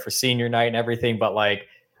there for senior night and everything, but like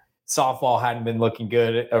softball hadn't been looking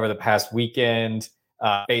good over the past weekend.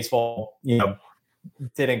 Baseball,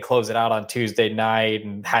 didn't close it out on Tuesday night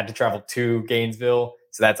and had to travel to Gainesville.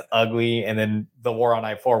 So that's ugly. And then the war on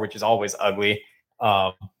I-4, which is always ugly.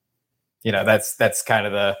 That's kind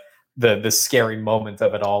of the scary moment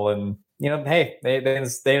of it all. And, hey, they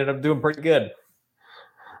ended up doing pretty good.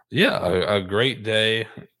 Yeah, a great day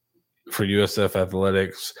for USF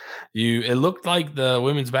athletics. It looked like the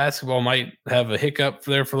women's basketball might have a hiccup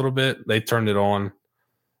there for a little bit. They turned it on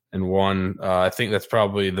and won. I think that's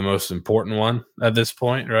probably the most important one at this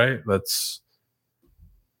point, right?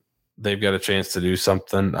 They've got a chance to do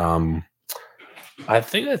something. I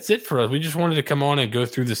think that's it for us. We just wanted to come on and go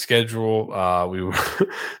through the schedule.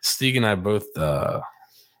 Steeg and I both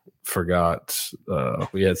forgot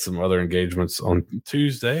we had some other engagements on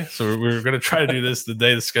Tuesday, so we were going to try to do this the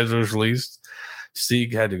day the schedule was released.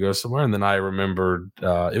 Steeg had to go somewhere, and then I remembered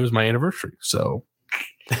it was my anniversary, so.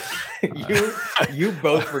 You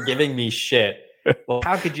both were giving me shit. Well,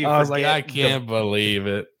 how could you? I was like, I can't believe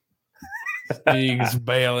it. Steeg's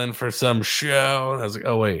bailing for some show. And I was like,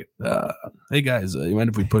 oh wait, hey guys, you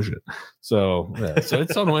mind if we push it? So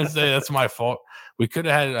it's on Wednesday. That's my fault. We could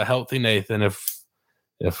have had a healthy Nathan if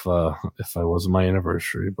it wasn't my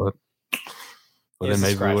anniversary, but then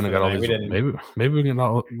maybe we wouldn't have got all these. Maybe we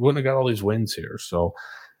wouldn't have got all these wins here. So.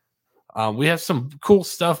 We have some cool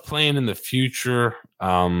stuff planned in the future.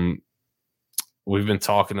 We've been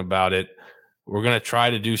talking about it. We're going to try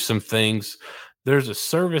to do some things. There's a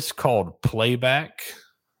service called Playback.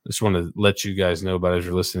 Just want to let you guys know about it as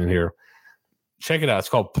you're listening here. Check it out. It's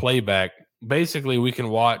called Playback. Basically, we can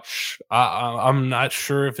watch. I'm not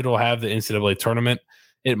sure if it'll have the NCAA tournament.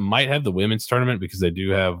 It might have the women's tournament because they do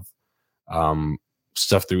have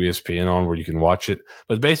stuff through ESPN on where you can watch it.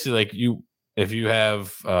 But basically, like if you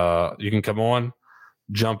have, you can come on,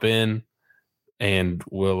 jump in, and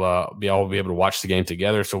we'll be able to watch the game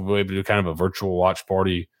together. So we'll be able to do kind of a virtual watch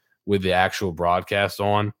party with the actual broadcast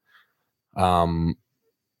on.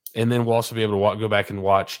 And then we'll also be able to go back and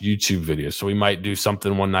watch YouTube videos. So we might do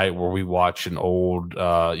something one night where we watch an old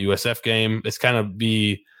USF game. It's kind of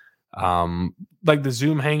be like the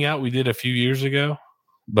Zoom hangout we did a few years ago,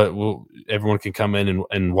 but everyone can come in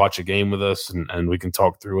and watch a game with us, and we can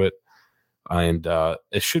talk through it. And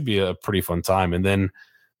it should be a pretty fun time. And then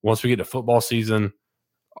once we get to football season,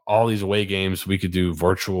 all these away games, we could do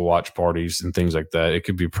virtual watch parties and things like that. It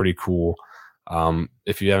could be pretty cool.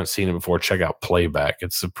 If you haven't seen it before, check out Playback.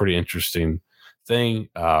 It's a pretty interesting thing.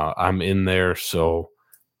 I'm in there, so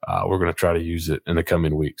we're going to try to use it in the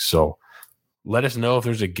coming weeks. So let us know if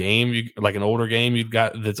there's a game, like an older game you've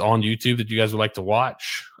got that's on YouTube that you guys would like to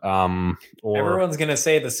watch. Or everyone's going to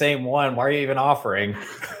say the same one. Why are you even offering?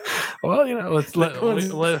 Well, let's it's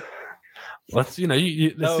the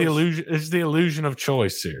illusion. It's the illusion of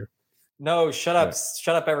choice here. No, shut up.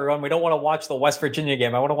 Shut up, everyone. We don't want to watch the West Virginia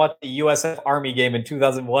game. I want to watch the USF Army game in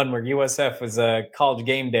 2001 where USF was a college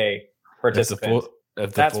game day participant.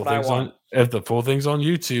 That's what I want. If the full thing's on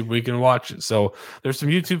YouTube, we can watch it. So there's some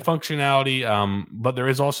YouTube functionality, but there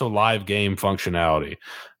is also live game functionality.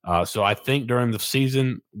 So I think during the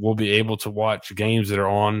season, we'll be able to watch games that are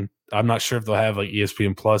on. I'm not sure if they'll have like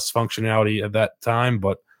ESPN Plus functionality at that time,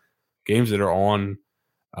 but games that are on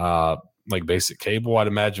like basic cable, I'd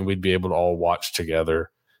imagine we'd be able to all watch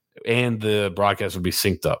together, and the broadcast would be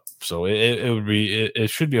synced up. So it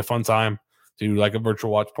should be a fun time to do like a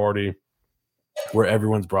virtual watch party where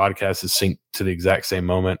everyone's broadcast is synced to the exact same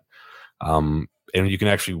moment. And you can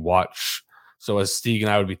actually watch. So as Steeg and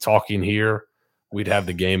I would be talking here, we'd have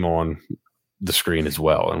the game on the screen as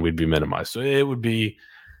well, and we'd be minimized. So it would be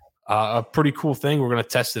a pretty cool thing. We're going to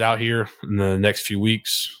test it out here in the next few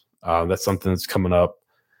weeks. That's something that's coming up.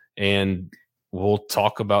 And we'll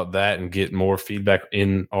talk about that and get more feedback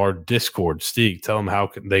in our Discord. Steeg, tell them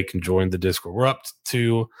how they can join the Discord. We're up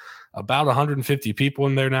to about 150 people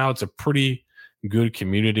in there now. It's a pretty good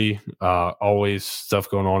community. Always stuff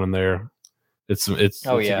going on in there. It's a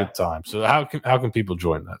good time. So how can people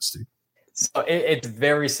join that, Steeg? So it's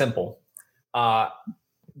very simple.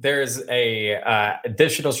 There's a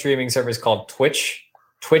additional streaming service called Twitch,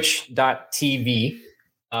 twitch.tv.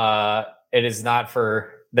 It is not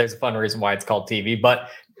for. There's a fun reason why it's called TV, but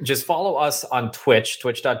just follow us on Twitch,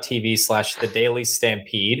 twitch.tv/The Daily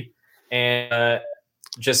Stampede, and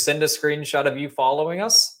just send a screenshot of you following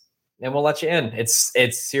us, and we'll let you in. It's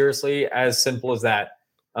seriously as simple as that.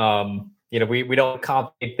 We don't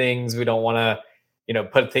complicate things. We don't want to,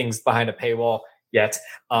 put things behind a paywall yet.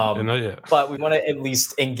 But we want to at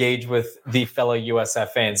least engage with the fellow USF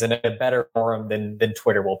fans in a better forum than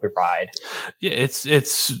Twitter will provide. Yeah, it's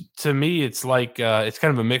to me, it's like it's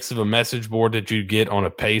kind of a mix of a message board that you get on a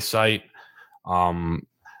pay site, and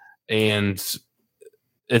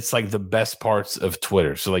it's like the best parts of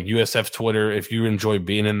Twitter. So like USF Twitter, if you enjoy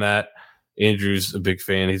being in that, Andrew's a big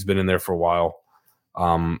fan. He's been in there for a while.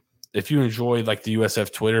 If you enjoy like the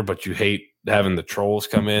USF Twitter, but you hate having the trolls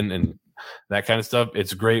come in and that kind of stuff,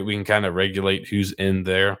 it's great. We can kind of regulate who's in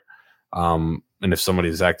there. And if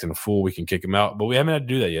somebody's acting a fool, we can kick them out. But we haven't had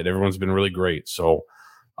to do that yet. Everyone's been really great. So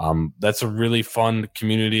that's a really fun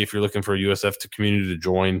community. If you're looking for a USF community to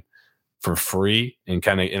join for free and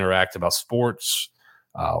kind of interact about sports,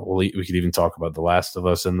 we could even talk about The Last of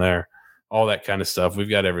Us in there, all that kind of stuff. We've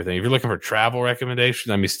got everything. If you're looking for travel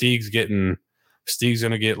recommendations, I mean, Steeg's going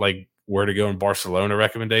to get like where to go in Barcelona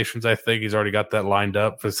recommendations. I think he's already got that lined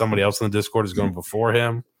up for somebody else in the Discord is going before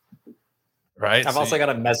him. Right. I've also got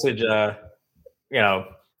to message,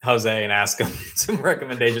 Jose and ask him some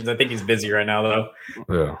recommendations. I think he's busy right now though.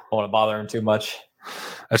 Yeah. I don't want to bother him too much.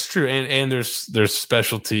 That's true. And there's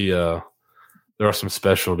specialty. There are some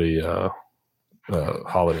specialty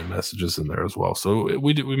holiday messages in there as well. So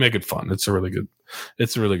we make it fun. It's a really good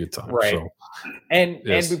time. Right. So, and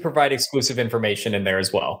we provide exclusive information in there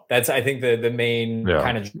as well. That's, I think, the main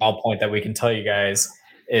kind of draw point that we can tell you guys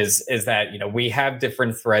is that, we have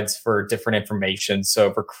different threads for different information.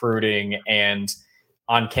 So recruiting and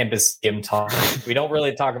on campus game talk. We don't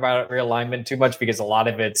really talk about realignment too much because a lot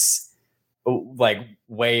of it's like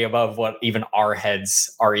way above what even our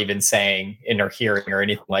heads are even saying in or hearing or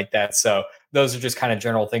anything like that. So those are just kind of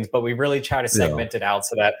general things, but we really try to segment it out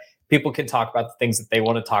so that people can talk about the things that they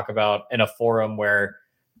want to talk about in a forum where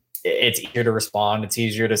it's easier to respond. It's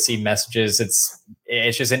easier to see messages.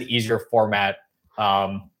 It's just an easier format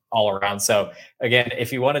all around. So again,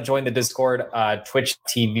 if you want to join the Discord, Twitch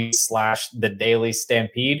TV/The Daily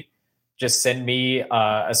Stampede, just send me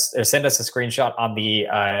or send us a screenshot on the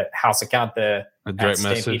house account, the direct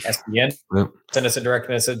message. SPN. Yep. Send us a direct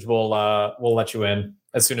message. We'll let you in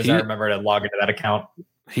as soon as I remember to log into that account.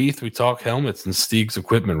 Heath, we talk helmets in Steeg's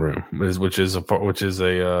equipment room, which is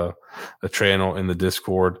a channel in the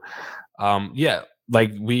Discord.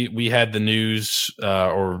 Like we had the news,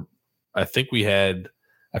 or I think we had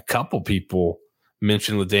a couple people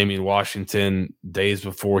mention LaDainian Washington days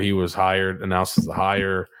before he was announced as the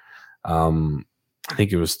hire. I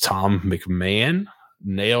think it was Tom McMahon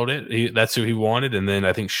nailed it. That's who he wanted, and then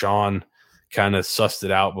I think Sean kind of sussed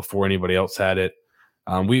it out before anybody else had it.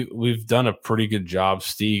 We've done a pretty good job.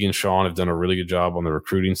 Steeg and Sean have done a really good job on the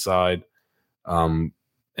recruiting side, and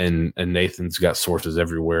Nathan's got sources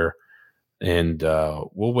everywhere. And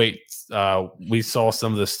we'll wait. We saw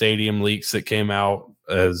some of the stadium leaks that came out,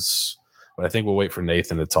 but I think we'll wait for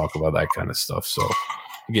Nathan to talk about that kind of stuff. So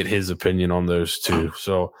get his opinion on those too.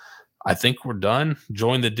 So I think we're done.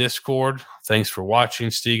 Join the Discord. Thanks for watching.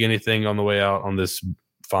 Steeg, anything on the way out on this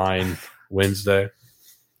fine Wednesday?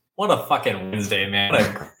 What a fucking Wednesday, man. What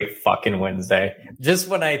a great fucking Wednesday. Just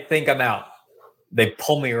when I think I'm out, they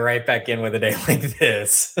pull me right back in with a day like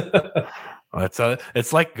this.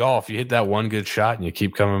 It's like golf. You hit that one good shot and you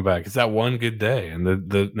keep coming back. It's that one good day,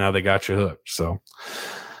 and now they got you hooked. So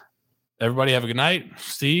everybody have a good night.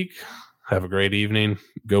 Steeg, have a great evening.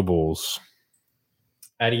 Go Bulls.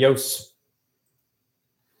 Adios.